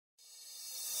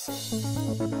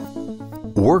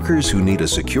Workers who need a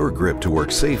secure grip to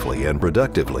work safely and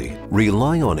productively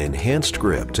rely on enhanced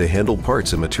grip to handle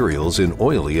parts and materials in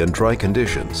oily and dry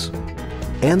conditions.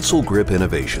 Ansell Grip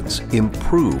innovations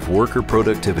improve worker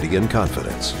productivity and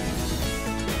confidence.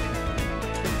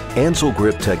 Ansell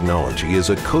Grip Technology is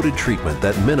a coated treatment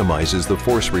that minimizes the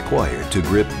force required to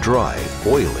grip dry,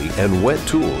 oily, and wet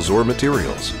tools or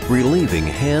materials, relieving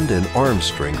hand and arm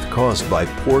strength caused by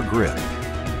poor grip.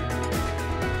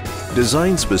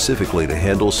 Designed specifically to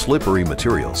handle slippery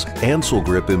materials, Ansell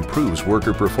Grip improves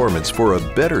worker performance for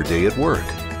a better day at work.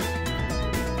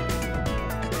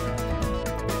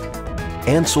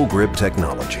 Ansell Grip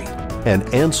Technology, an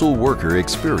Ansell worker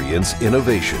experience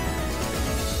innovation.